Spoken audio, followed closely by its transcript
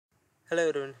Hello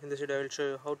everyone, in this video I will show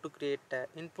you how to create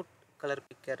input color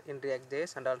picker in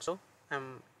React.js, and also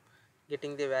I'm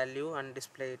getting the value and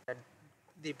display it at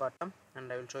the bottom,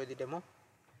 and I will show you the demo.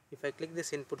 If I click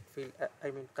this input field,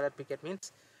 color picker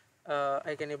means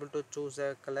I can able to choose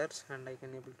colors, and I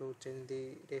can able to change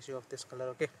the ratio of this color.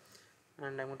 Okay,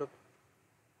 and I'm going to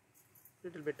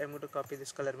copy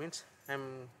this color, means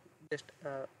I'm just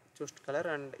choose color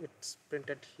and it's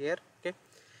printed here. Okay,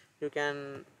 you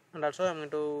can, and also I'm going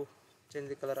to change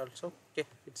the color also. Okay,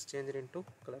 it's changed into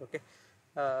color. Okay,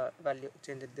 value,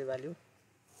 change the value.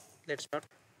 Let's start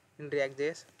in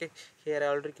React.js. Okay, here I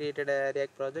already created a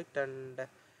React project, and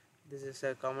this is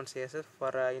a common CSS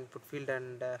for input field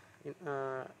and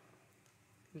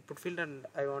and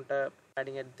I want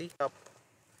padding at the top.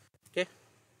 Okay,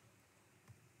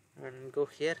 and go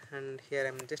here, and here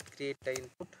I'm just create the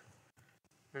input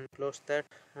and close that,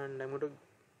 and I'm going to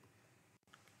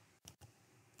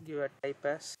give a type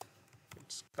as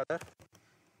its color.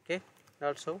 Okay,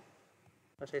 also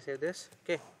as I say this.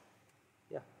 Okay,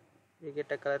 yeah, we get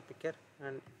a color picker,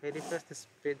 and if I refresh this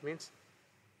page, means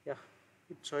yeah,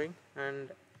 it's showing,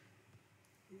 and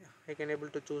yeah, I can able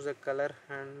to choose a color,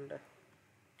 and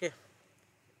okay,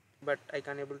 but I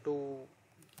can able to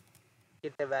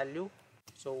get a value,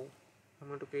 so I'm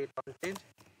going to create on change,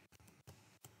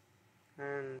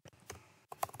 and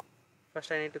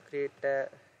first I need to create a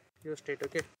view state.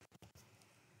 Okay,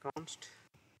 const,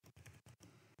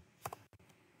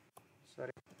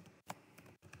 sorry,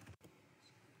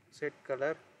 set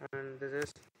color, and this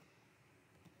is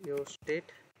view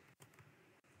state.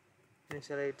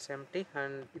 Initially it's empty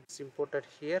and it's imported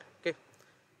here. Okay,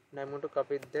 and I'm going to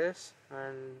copy this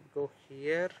and go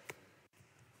here,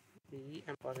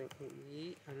 I'm passing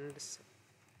E, and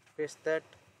paste that,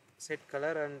 set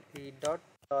color, and E dot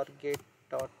target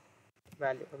dot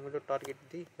value. I'm going to target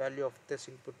the value of this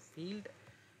input field,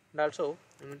 and also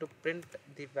I'm going to print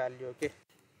the value. Okay,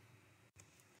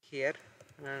 here,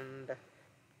 and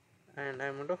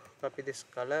I'm going to copy this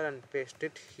color and paste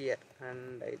it here,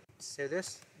 and I say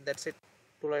this. That's it,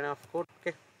 2 line of code.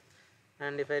 Okay,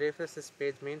 and if I refresh this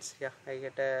page, means yeah, I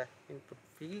get a input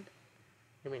field,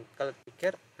 color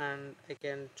picker, and I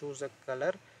can choose a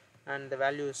color, and the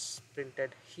value is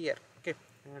printed here. Okay,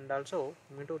 and also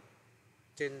I'm going to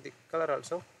change the color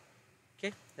also.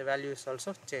 Okay, the value is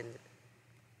also changed.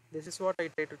 This is what I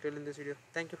try to tell in this video.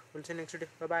 Thank you. We'll see you next video.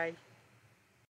 Bye bye.